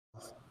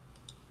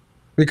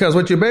Because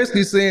what you're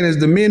basically saying is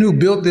the men who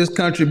built this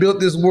country, built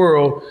this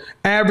world,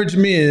 average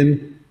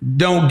men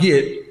don't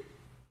get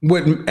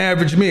what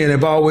average men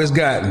have always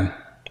gotten.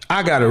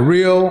 I got a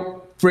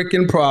real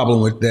freaking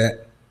problem with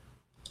that.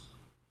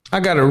 I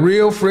got a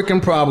real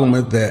freaking problem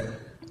with that.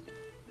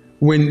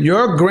 When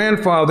your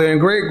grandfather and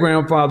great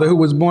grandfather, who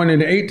was born in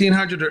the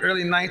 1800s or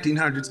early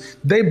 1900s,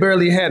 they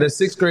barely had a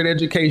sixth grade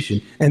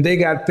education and they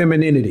got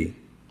femininity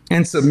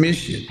and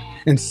submission.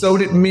 And so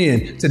did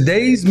men.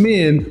 Today's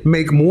men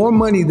make more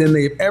money than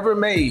they've ever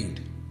made,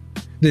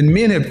 than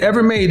men have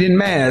ever made in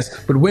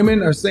mass, but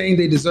women are saying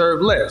they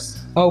deserve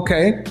less.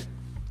 Okay.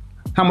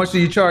 How much do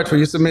you charge for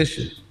your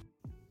submission?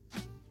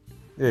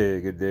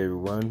 Hey, good day,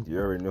 everyone. You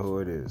already know who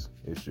it is.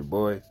 It's your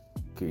boy,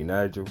 Key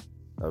Nigel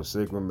of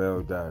Sigma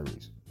Male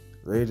Diaries.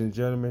 Ladies and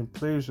gentlemen,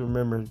 please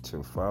remember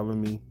to follow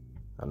me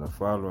on the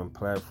following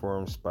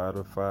platforms: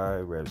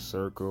 Spotify, Red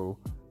Circle,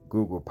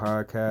 Google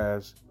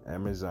Podcasts,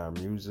 Amazon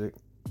Music,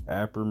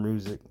 Apple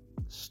Music,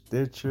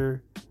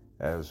 Stitcher,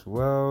 as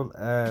well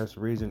as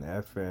Reason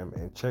FM,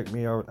 and check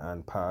me out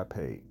on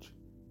Podpage.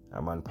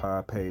 I'm on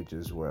Podpage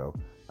as well.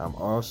 I'm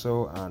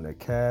also on the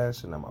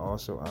Cast, and I'm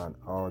also on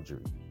Audrey.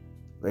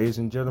 Ladies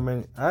and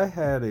gentlemen, I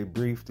had a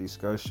brief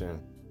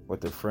discussion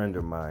with a friend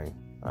of mine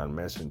on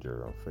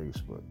Messenger on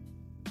Facebook.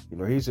 You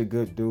know, he's a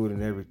good dude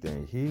and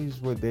everything.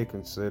 He's what they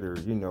consider,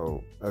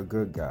 a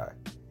good guy.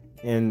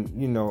 And,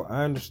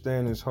 I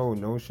understand this whole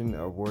notion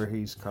of where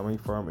he's coming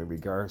from in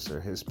regards to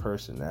his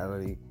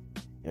personality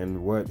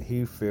and what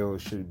he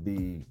feels should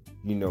be,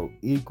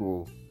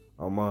 equal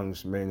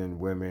amongst men and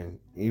women,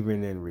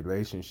 even in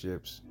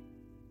relationships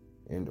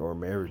and or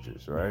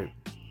marriages, right?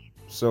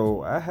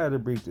 So I had a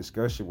brief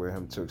discussion with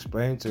him to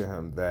explain to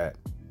him that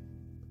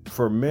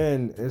for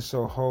men, it's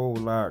a whole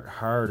lot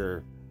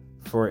harder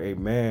for a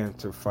man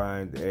to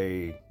find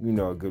a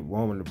good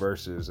woman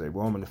versus a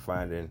woman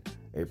finding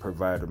a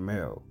provider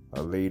male,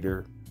 a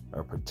leader,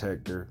 a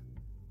protector.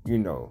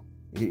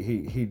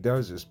 He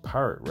does his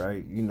part,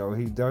 right?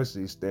 He does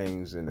these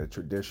things in a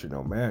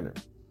traditional manner.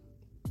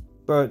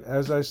 But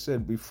as I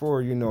said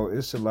before,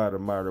 it's a lot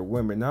of modern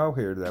women out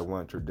here that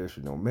want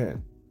traditional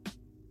men,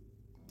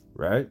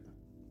 right?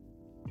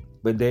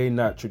 But they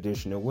not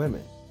traditional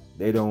women.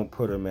 They don't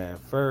put a man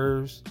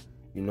first.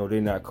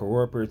 They're not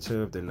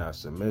cooperative. They're not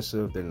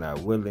submissive. They're not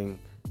willing.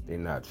 They're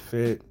not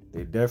fit.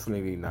 They're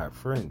definitely not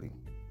friendly,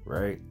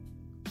 right?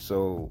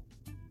 So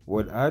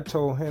what I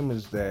told him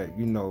is that,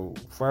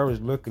 as far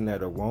as looking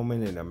at a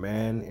woman and a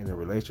man in a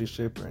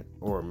relationship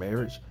or a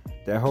marriage,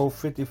 that whole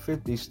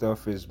 50-50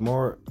 stuff is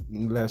more or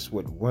less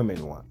what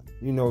women want.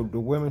 The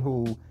women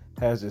who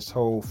has this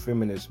whole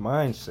feminist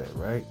mindset,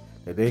 right?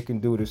 That they can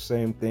do the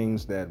same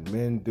things that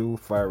men do, as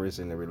far as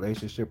in a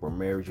relationship or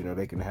marriage.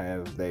 They can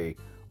have their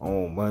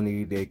own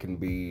money. They can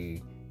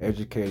be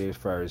educated as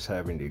far as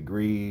having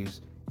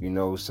degrees.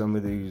 Some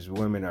of these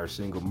women are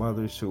single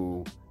mothers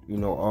who,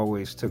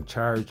 always took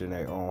charge in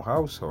their own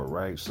household,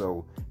 right?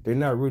 So they're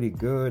not really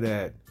good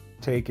at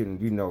taking,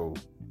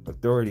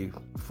 authority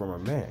from a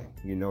man.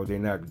 They're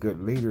not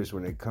good leaders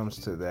when it comes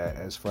to that,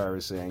 as far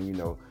as saying,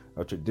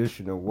 a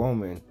traditional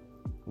woman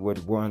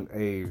would want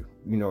a,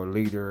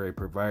 leader, a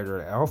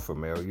provider, an alpha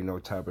male,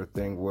 type of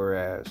thing.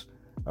 Whereas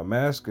a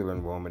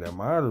masculine woman, a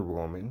modern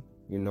woman,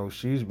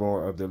 she's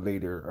more of the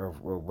leader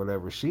of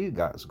whatever she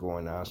got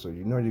going on. So,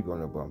 you're going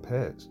to bump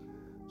heads.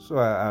 So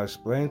I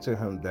explained to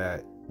him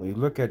that when you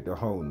look at the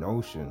whole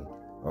notion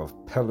of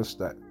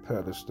pedestalizing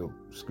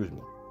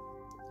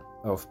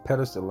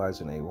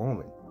a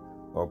woman,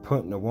 or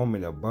putting a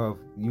woman above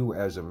you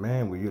as a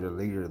man, where you're the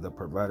leader, the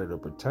provider, the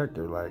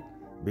protector, like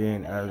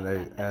being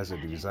as a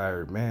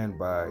desired man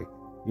by,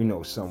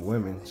 some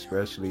women,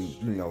 especially,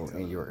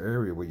 in your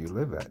area where you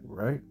live at,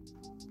 right?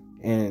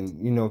 And,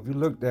 if you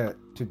looked at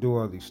to do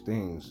all these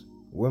things,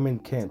 women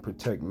can't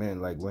protect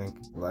men like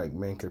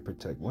men can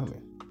protect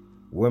women.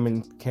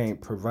 Women can't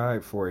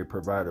provide for a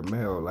provider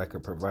male like a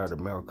provider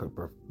male could,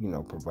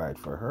 provide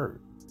for her,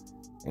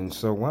 and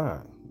so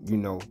on,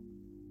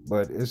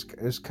 But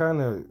it's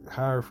kind of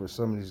hard for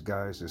some of these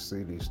guys to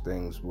see these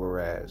things,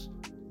 whereas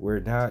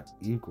we're not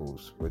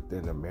equals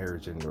within a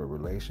marriage and a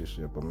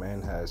relationship. A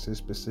man has his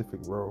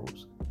specific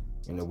roles,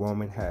 and a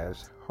woman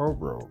has her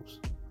roles.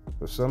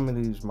 But some of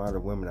these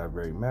modern women are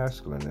very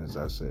masculine, as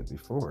I said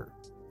before,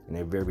 and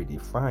they're very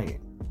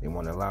defiant. They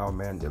want to allow a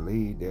man to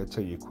lead. They'll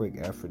tell you quick,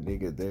 F a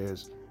nigga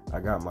this, I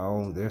got my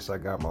own this, I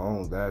got my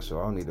own that, so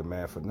I don't need a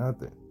man for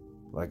nothing.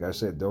 Like I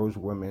said, those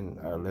women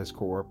are less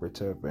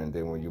cooperative, and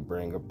then when you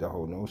bring up the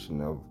whole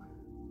notion of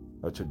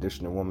a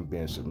traditional woman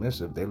being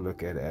submissive, they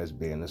look at it as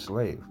being a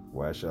slave.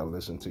 Why should I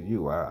listen to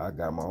you? I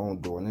got my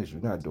own doing this.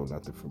 You're not doing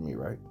nothing for me,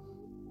 right?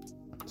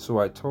 So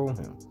I told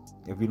him,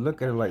 if you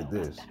look at it like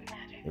this,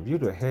 if you're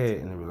the head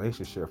in a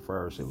relationship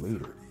first, a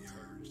leader,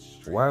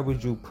 why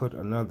would you put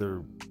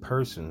another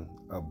person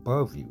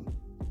above you?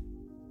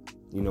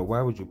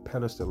 Why would you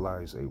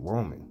pedestalize a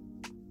woman?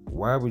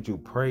 Why would you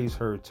praise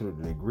her to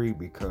the degree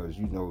because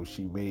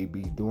she may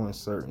be doing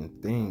certain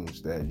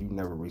things that you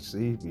never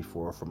received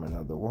before from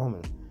another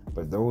woman?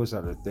 But those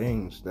are the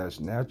things that's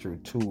natural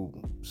to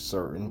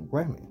certain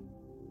women.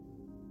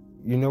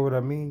 You know what I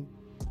mean?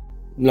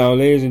 Now,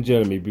 ladies and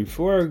gentlemen,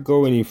 before I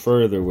go any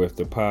further with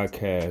the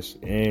podcast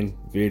and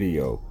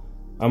video,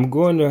 I'm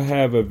going to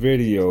have a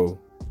video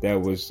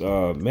that was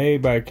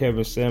made by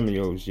Kevin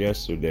Samuels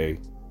yesterday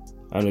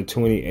on the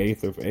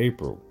 28th of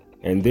April.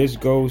 And this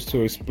goes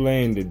to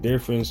explain the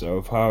difference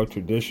of how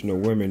traditional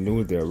women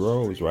knew their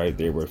roles, right?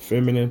 They were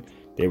feminine,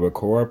 they were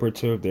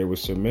cooperative, they were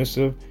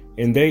submissive,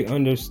 and they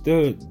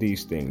understood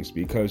these things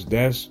because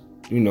that's,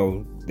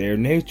 their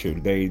nature.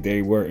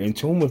 They were in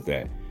tune with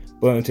that.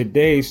 But in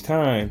today's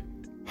time,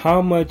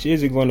 how much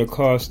is it going to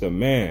cost a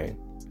man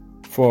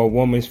for a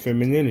woman's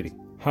femininity?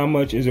 How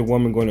much is a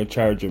woman going to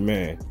charge a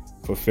man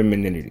for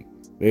femininity?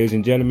 Ladies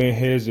and gentlemen,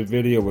 here's a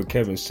video with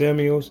Kevin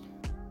Samuels.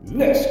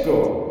 Let's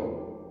go.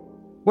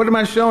 What am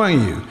I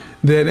showing you?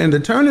 That in the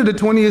turn of the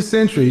 20th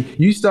century,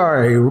 you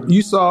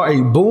saw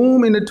a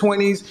boom in the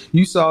 20s.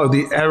 You saw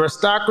the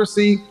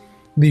aristocracy,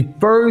 the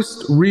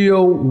first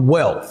real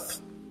wealth.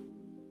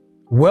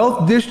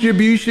 Wealth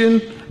distribution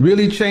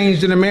really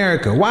changed in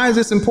America. Why is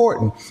this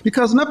important?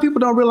 Because enough people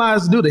don't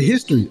realize, the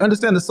history,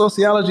 understand the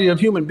sociology of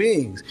human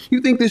beings.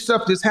 You think this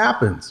stuff just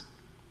happens.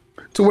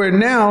 To where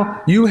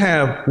now you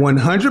have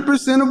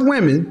 100% of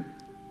women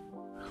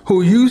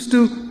who used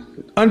to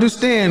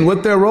understand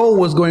what their role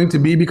was going to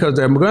be because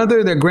their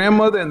mother, their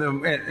grandmother,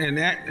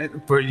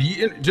 and for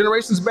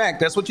generations back,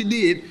 that's what you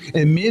did.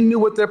 And men knew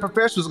what their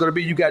profession was going to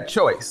be. You got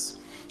choice.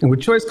 And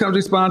with choice comes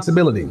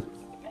responsibility.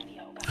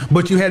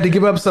 But you had to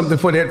give up something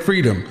for that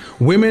freedom.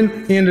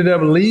 Women ended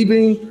up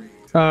leaving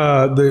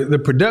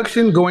the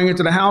production, going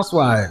into the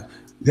housewife.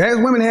 That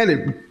women had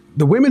it.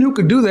 The women who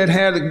could do that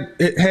had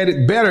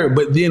it better.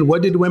 But then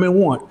what did women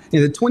want?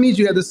 In the 20s,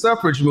 you had the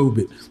suffrage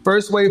movement,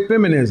 first wave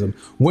feminism.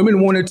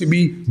 Women wanted to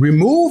be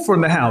removed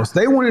from the house.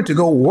 They wanted to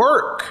go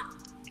work.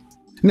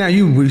 Now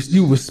you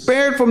were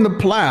spared from the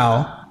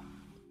plow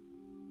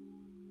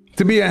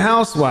to be a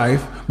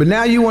housewife, but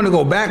now you want to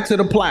go back to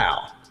the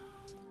plow.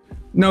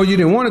 No, you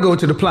didn't want to go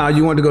to the plow.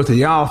 You wanted to go to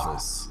the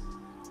office.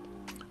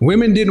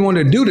 Women didn't want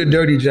to do the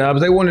dirty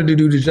jobs. They wanted to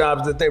do the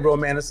jobs that they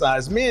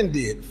romanticized men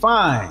did.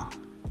 Fine.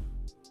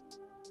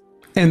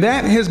 And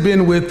that has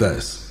been with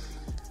us.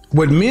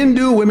 What men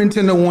do, women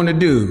tend to want to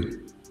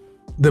do.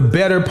 The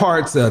better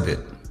parts of it.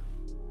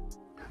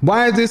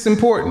 Why is this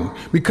important?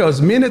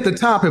 Because men at the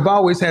top have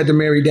always had to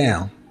marry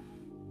down.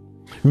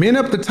 Men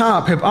up the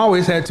top have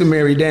always had to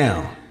marry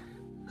down.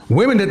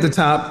 Women at the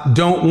top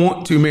don't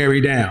want to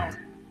marry down.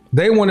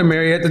 They want to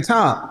marry at the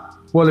top.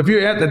 Well, if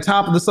you're at the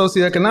top of the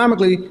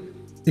socioeconomically,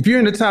 if you're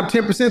in the top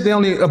 10%, the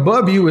only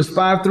above you is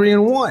 5, 3,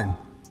 and 1.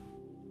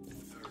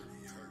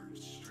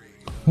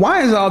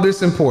 Why is all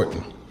this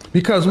important?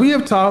 Because we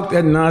have talked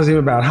ad nauseum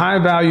about high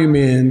value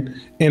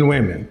men and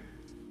women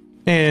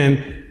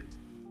and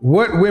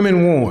what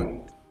women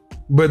want.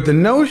 But the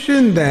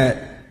notion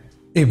that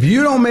if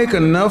you don't make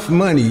enough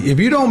money, if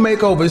you don't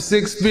make over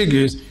 6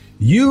 figures,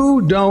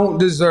 you don't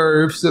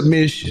deserve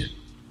submission.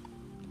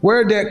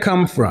 Where did that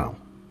come from?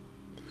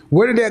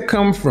 Where did that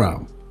come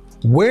from?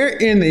 Where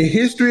in the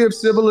history of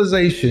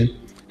civilization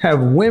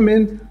have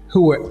women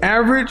who were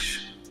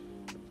average,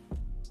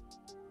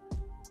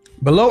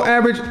 below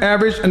average,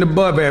 average, and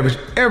above average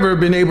ever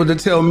been able to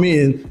tell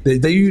men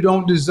that you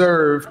don't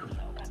deserve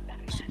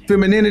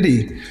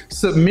femininity?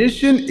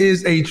 Submission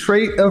is a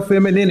trait of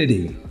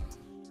femininity.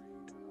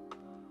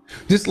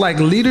 Just like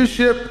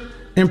leadership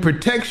and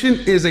protection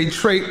is a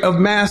trait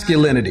of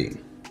masculinity.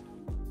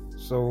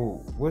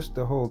 So what's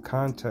the whole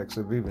context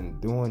of even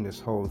doing this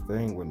whole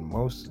thing when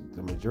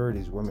the majority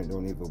of these women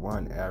don't even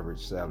want an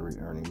average salary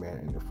earning man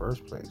in the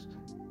first place?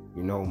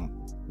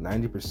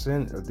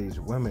 90% of these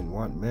women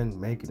want men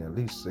making at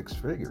least 6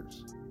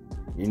 figures.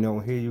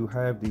 Here you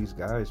have these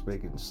guys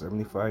making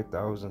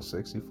 75,000,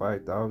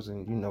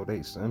 65,000. They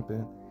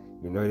simping.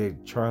 They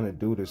trying to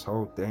do this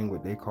whole thing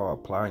what they call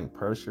applying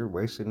pressure,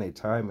 wasting their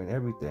time and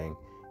everything.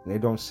 And they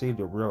don't see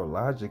the real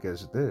logic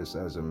as this,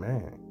 as a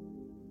man.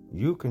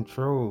 You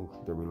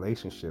control the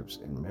relationships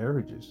and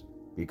marriages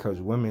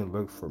because women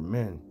look for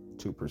men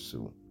to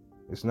pursue.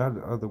 It's not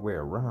the other way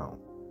around.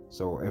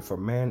 So if a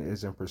man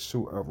is in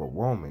pursuit of a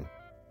woman,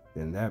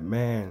 then that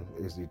man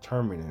is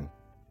determining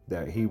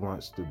that he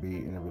wants to be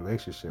in a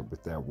relationship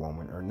with that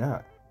woman or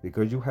not.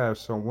 Because you have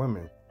some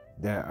women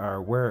that are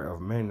aware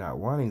of men not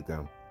wanting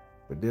them,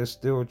 but they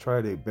still try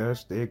their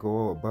best. They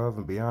go above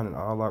and beyond and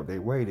all out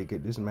their way to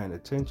get this man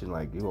attention.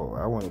 Like,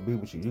 I want to be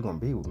with you. You're going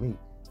to be with me.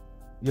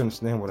 You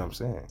understand what I'm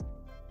saying?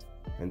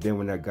 And then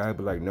when that guy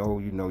be like, no,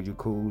 you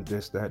cool,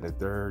 this, that, and the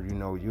third,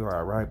 you're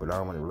all right, but I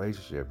don't want a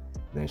relationship.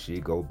 Then she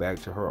go back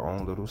to her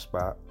own little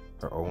spot,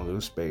 her own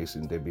little space,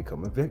 and they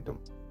become a victim.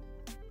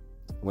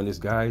 When this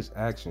guy's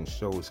action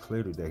shows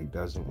clearly that he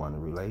doesn't want a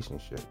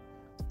relationship,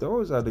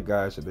 those are the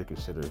guys that they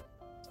consider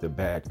the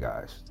bad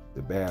guys,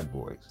 the bad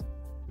boys.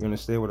 You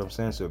understand what I'm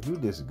saying? So if you're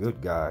this good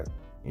guy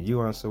and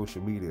you're on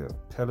social media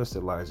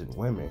pedestalizing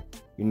women,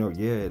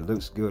 it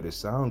looks good, it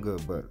sounds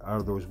good, but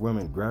are those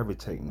women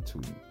gravitating to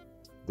you?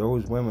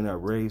 Those women are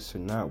raised to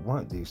not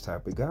want these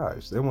type of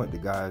guys. They want the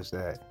guys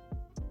that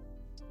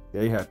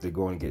they have to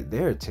go and get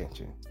their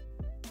attention.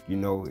 You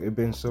know, it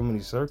been so many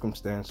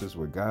circumstances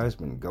where guys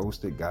been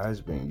ghosted,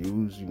 guys been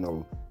used, you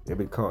know, they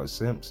been called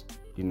simps.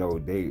 You know,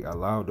 they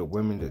allow the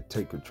women to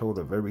take control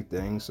of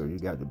everything, so you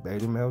got the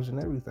beta males and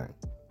everything.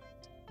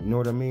 You know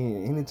what I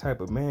mean? Any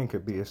type of man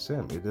could be a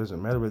simp. It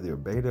doesn't matter whether you're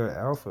beta or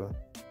alpha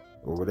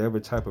or whatever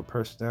type of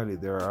personality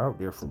there are out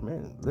there for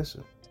men.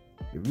 Listen,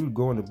 if you're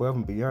going above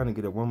and beyond to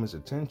get a woman's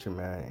attention,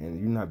 man, and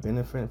you're not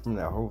benefiting from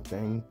that whole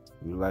thing,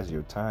 utilizing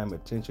your time,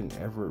 attention,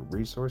 effort,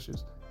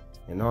 resources,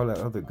 and all that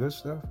other good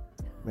stuff,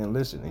 man,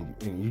 listen,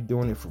 and you're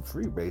doing it for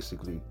free,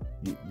 basically,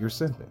 you're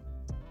simping.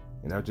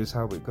 And that's just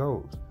how it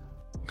goes.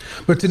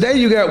 But today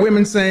you got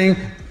women saying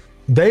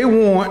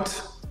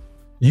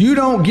you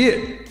don't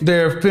get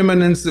their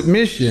feminine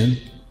submission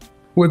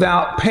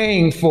without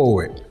paying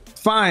for it.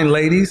 Fine,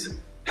 ladies,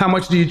 how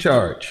much do you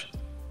charge?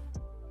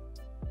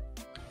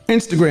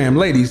 Instagram,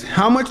 ladies,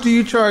 how much do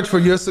you charge for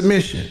your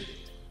submission?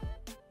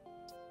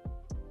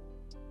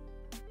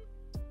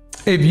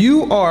 If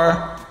you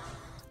are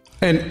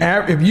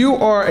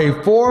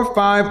a 4,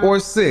 5, or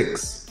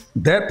 6,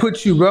 that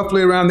puts you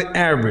roughly around the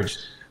average.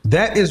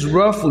 That is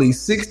roughly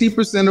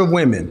 60% of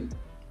women.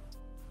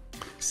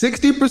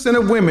 60%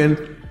 of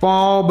women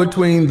fall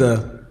between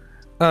the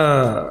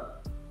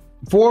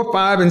 4,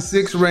 5, and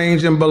 6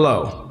 range and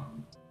below.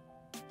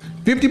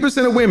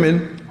 50% of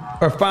women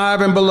are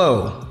 5 and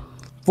below.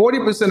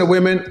 40% of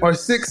women are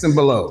 6 and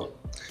below.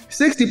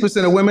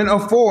 60% of women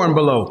are 4 and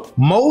below.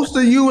 Most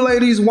of you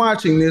ladies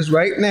watching this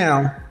right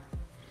now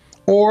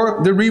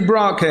or the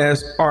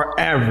rebroadcast are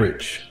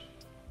average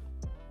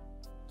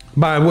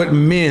by what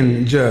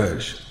men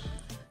judge.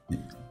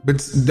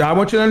 But I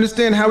want you to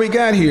understand how we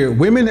got here.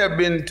 Women have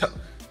been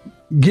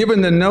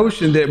given the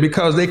notion that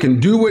because they can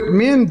do what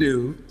men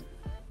do,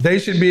 they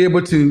should be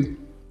able to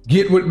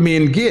get what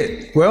men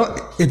get.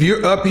 Well, if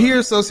you're up here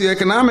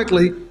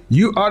socioeconomically,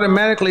 you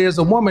automatically as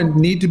a woman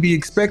need to be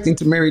expecting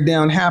to marry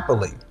down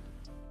happily.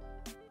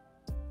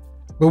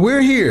 But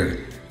we're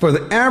here for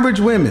the average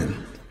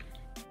women.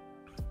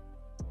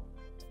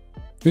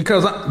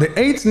 Because the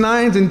 8s,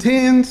 9s, and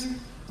 10s,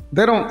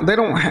 they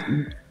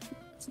don't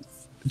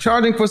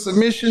charging for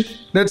submission,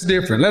 that's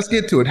different. Let's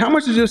get to it. How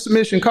much does your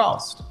submission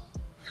cost?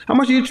 How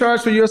much do you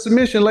charge for your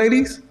submission,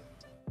 ladies?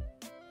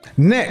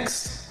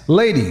 Next,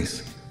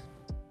 ladies,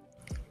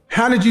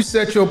 how did you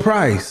set your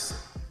price?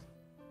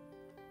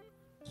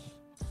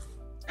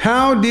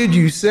 How did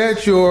you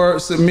set your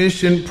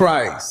submission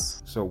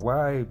price? So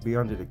why be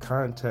under the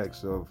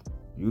context of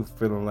you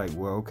feeling like,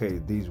 well, okay,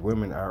 these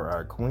women are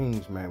our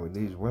queens, man, but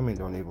these women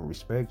don't even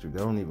respect you. They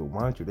don't even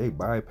want you. They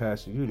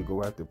bypassing you to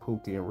go after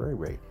Pookie and Ray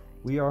Ray.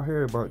 We all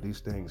hear about these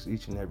things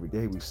each and every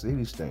day. We see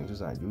these things.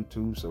 It's on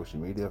YouTube, social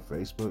media,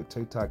 Facebook,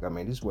 TikTok. I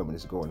mean, this woman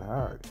is going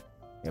hard,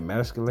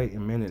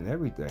 emasculating men and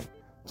everything,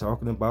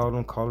 talking about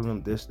them, calling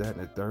them this, that,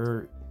 and the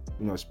third,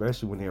 you know,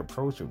 especially when they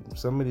approach them.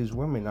 Some of these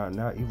women are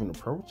not even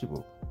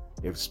approachable.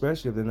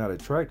 Especially if they're not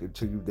attracted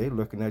to you, they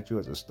looking at you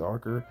as a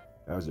stalker,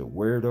 as a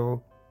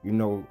weirdo, you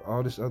know,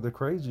 all this other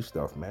crazy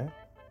stuff, man.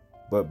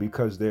 But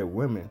because they're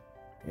women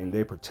and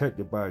they're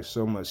protected by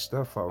so much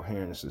stuff out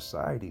here in the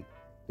society,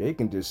 they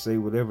can just say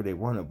whatever they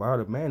want about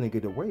a man and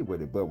get away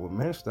with it. But when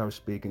men start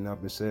speaking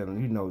up and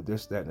saying, you know,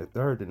 this, that, and the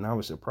third, then now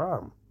it's a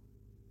problem.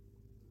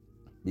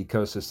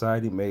 Because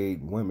society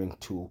made women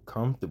too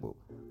comfortable.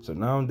 So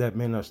now that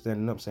men are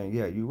standing up saying,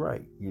 yeah, you're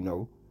right, you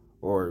know,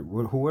 or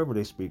whoever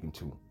they're speaking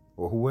to,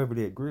 or whoever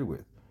they agree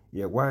with.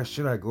 Yeah, why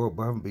should I go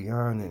above and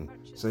beyond and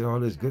say all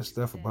this good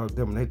stuff about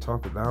them and they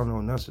talk down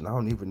on us and I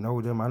don't even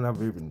know them, I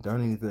never even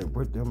done anything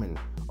with them, and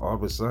all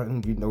of a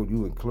sudden, you know,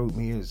 you include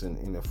me as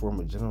in a form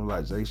of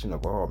generalization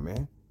of all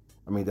men?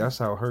 I mean, that's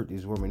how hurt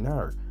these women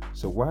are.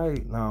 So why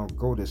now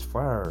go this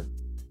far,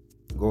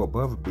 go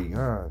above and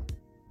beyond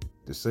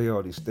to say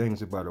all these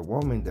things about a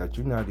woman that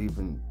you're not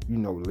even, you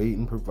know,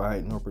 leading,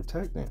 providing, or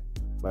protecting?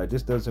 Like,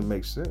 this doesn't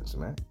make sense,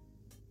 man.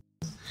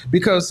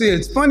 Because, see,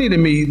 it's funny to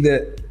me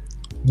that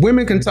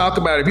women can talk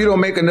about if you don't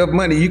make enough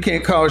money, you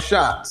can't call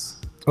shots,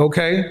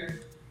 okay?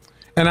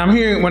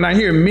 And when I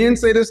hear men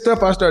say this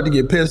stuff, I start to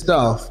get pissed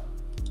off.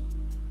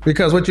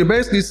 Because what you're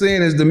basically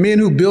saying is the men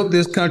who built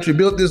this country,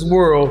 built this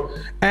world,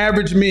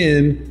 average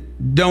men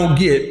don't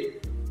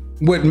get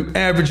what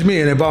average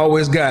men have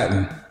always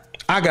gotten.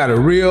 I got a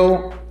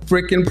real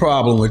freaking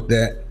problem with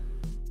that.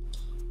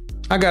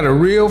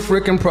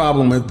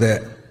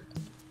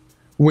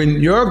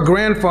 When your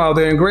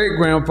grandfather and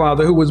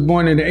great-grandfather, who was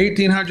born in the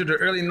 1800s or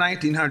early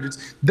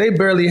 1900s, they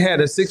barely had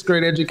a 6th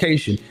grade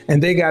education,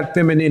 and they got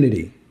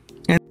femininity.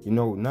 And you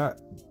know, not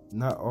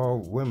all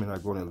women are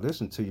going to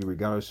listen to you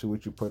regardless of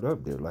what you put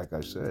up there, like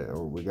I said,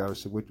 or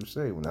regardless of what you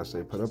say. When I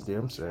say put up there,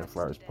 I'm saying as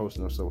far as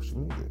posting on social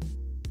media.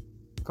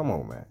 Come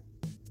on, man.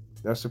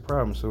 That's the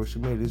problem. Social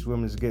media, these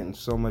women is getting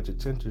so much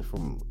attention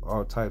from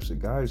all types of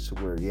guys to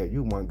where, yeah,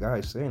 you one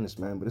guy saying this,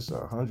 man, but it's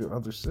 100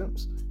 other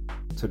simps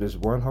to this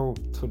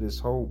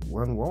whole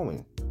one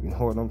woman. You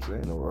know what I'm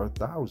saying? Or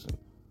 1,000,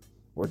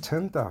 or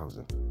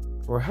 10,000,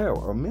 or hell,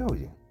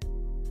 1,000,000.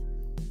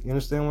 You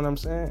understand what I'm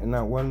saying? And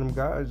not one of them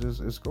guys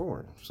is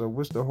scoring. So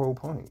what's the whole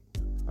point?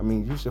 I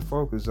mean, you should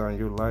focus on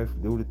your life,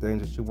 do the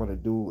things that you want to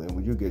do, and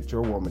when you get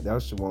your woman,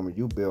 that's the woman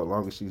you build,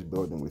 long as she's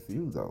building with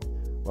you, though.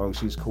 Long as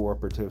she's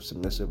cooperative,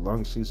 submissive,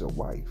 long as she's a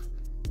wife.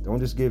 Don't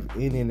just give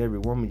any and every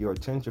woman your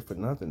attention for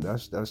nothing.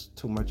 That's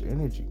too much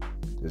energy.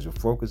 Just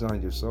focus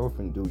on yourself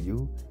and do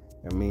you.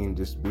 I mean,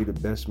 just be the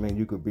best man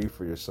you could be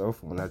for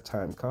yourself. And when that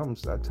time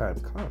comes, that time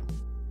comes.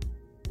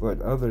 But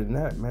other than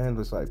that, man,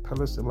 it's like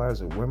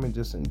pedestalizing women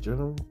just in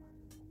general.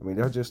 I mean,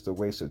 that's just a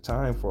waste of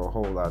time for a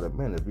whole lot of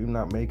men. If you're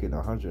not making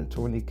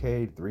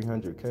 120K,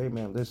 300K,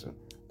 man, listen,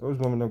 those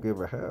women don't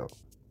give a hell.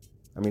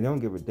 I mean, they don't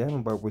give a damn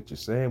about what you're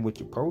saying, what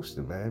you're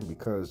posting, man,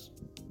 because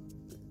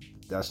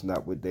that's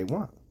not what they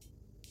want.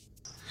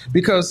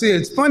 Because, see,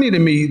 it's funny to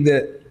me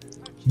that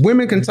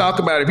women can talk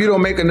about if you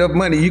don't make enough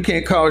money, you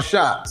can't call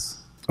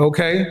shots,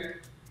 okay?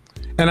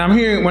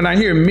 And when I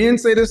hear men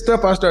say this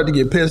stuff, I start to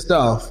get pissed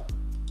off.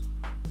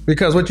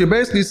 Because what you're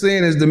basically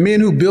saying is the men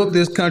who built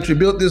this country,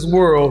 built this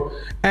world,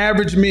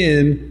 average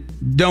men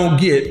don't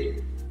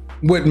get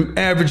what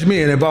average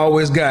men have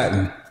always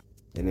gotten.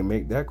 And they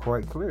make that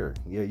quite clear.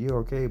 Yeah, you're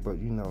okay, but,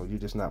 you're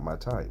just not my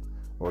type.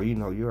 Or,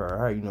 you're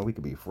all right, we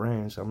could be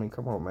friends. I mean,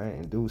 come on, man.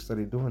 And dudes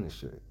study doing this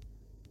shit.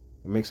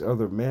 It makes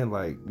other men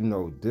like,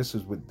 this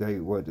is what they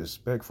would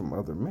expect from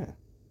other men.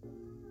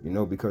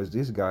 Because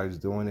these guys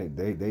doing it,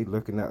 they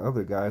looking at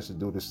other guys to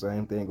do the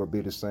same thing or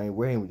be the same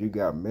way. And when you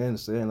got men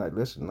saying like,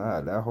 listen,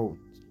 that whole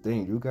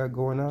thing you got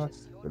going on,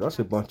 that's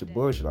a bunch of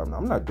bullshit. I'm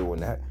not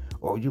doing that.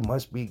 Oh, you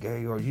must be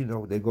gay, or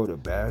they go to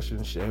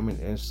bashing, shaming,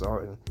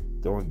 insulting,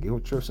 throwing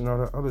guilt trips and all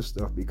that other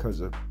stuff because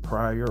of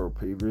prior or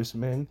previous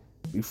men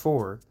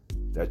before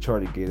that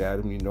try to get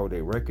at them.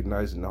 They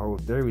recognizing the whole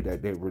theory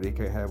that they really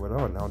can't have it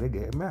all. Now they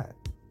get mad.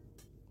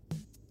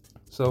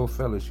 So,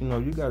 fellas,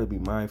 you got to be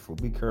mindful.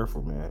 Be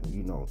careful, man.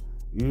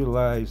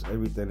 Utilize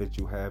everything that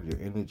you have, your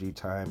energy,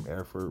 time,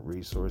 effort,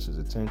 resources,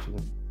 attention,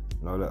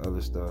 and all that other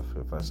stuff.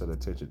 If I said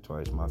attention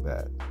twice, my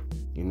bad.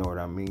 You know what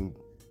I mean?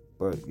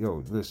 But,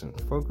 listen,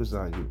 focus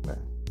on you,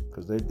 man.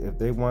 Because if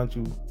they want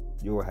you,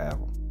 you'll have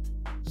them.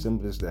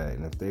 Simple as that.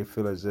 And if they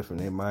feel as if in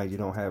their mind you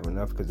don't have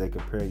enough because they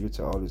compare you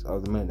to all these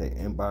other men, their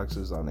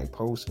inboxes on their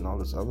posts and all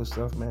this other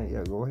stuff, man,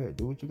 yeah, go ahead.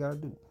 Do what you got to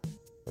do.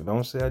 But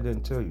don't say I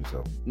didn't tell you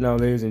so. Now,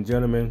 ladies and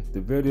gentlemen,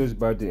 the video is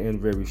about to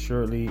end very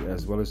shortly,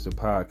 as well as the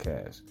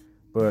podcast.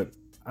 But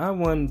I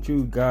want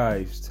you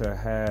guys to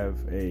have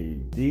a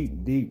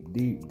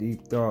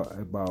deep thought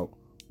about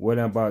what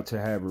I'm about to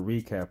have a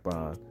recap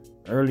on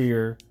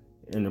earlier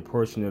in the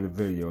portion of the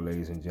video,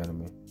 ladies and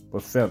gentlemen.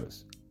 But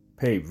fellas,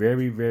 pay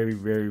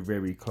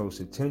very close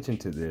attention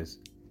to this,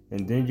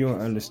 and then you'll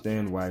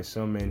understand why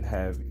some men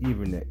have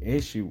even the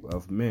issue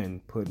of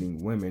men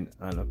putting women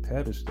on a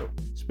pedestal,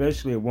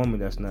 especially a woman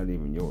that's not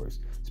even yours,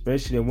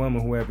 especially a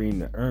woman who haven't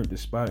even earned the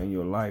spot in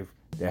your life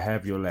that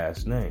have your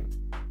last name.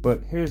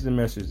 But here's the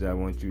message that I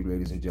want you,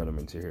 ladies and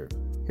gentlemen, to hear.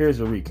 Here's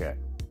a recap.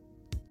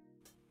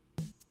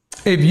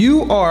 If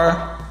you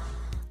are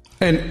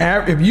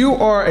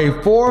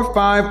a 4,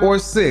 5, or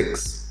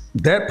 6,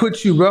 that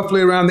puts you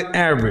roughly around the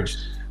average.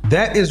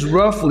 That is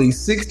roughly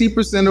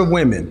 60% of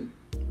women.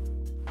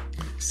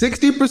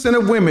 60%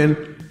 of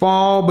women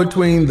fall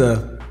between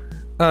the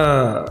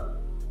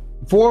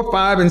 4,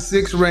 5, and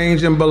 6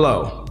 range and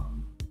below.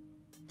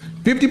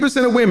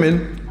 50% of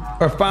women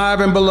are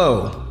 5 and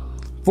below.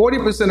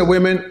 40% of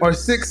women are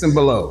 6 and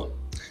below.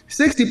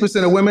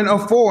 60% of women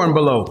are 4 and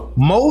below.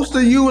 Most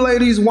of you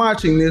ladies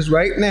watching this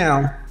right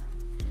now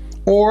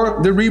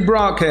or the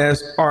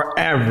rebroadcast are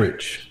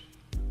average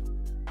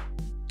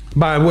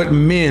by what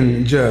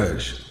men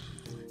judge.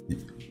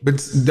 But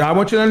I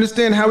want you to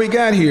understand how we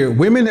got here.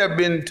 Women have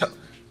been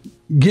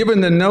given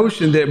the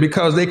notion that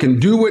because they can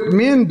do what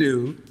men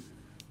do,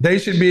 they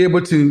should be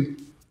able to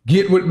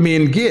get what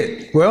men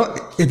get. Well,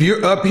 if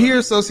you're up here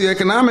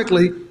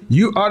socioeconomically,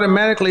 you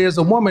automatically as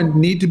a woman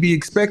need to be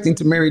expecting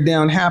to marry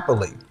down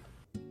happily.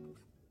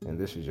 And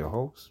this is your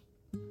host,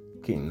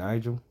 King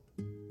Nigel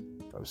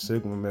of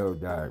Sigma Male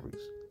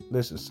Diaries.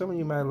 Listen, some of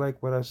you might like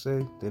what I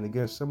say, then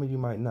again, some of you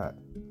might not.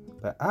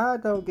 But I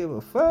don't give a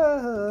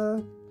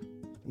fuck.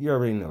 You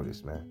already know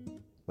this, man.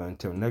 But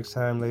until next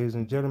time, ladies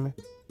and gentlemen,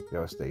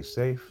 y'all stay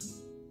safe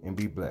and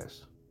be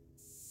blessed.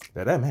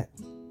 That man.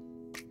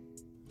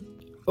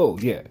 Oh,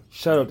 yeah.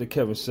 Shout out to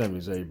Kevin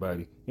Simmons,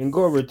 everybody. And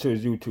go over to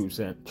his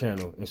YouTube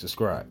channel and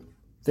subscribe.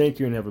 Thank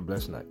you and have a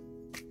blessed night.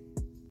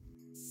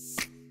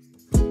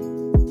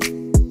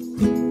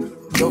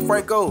 Yo,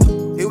 Franco,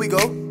 here we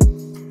go.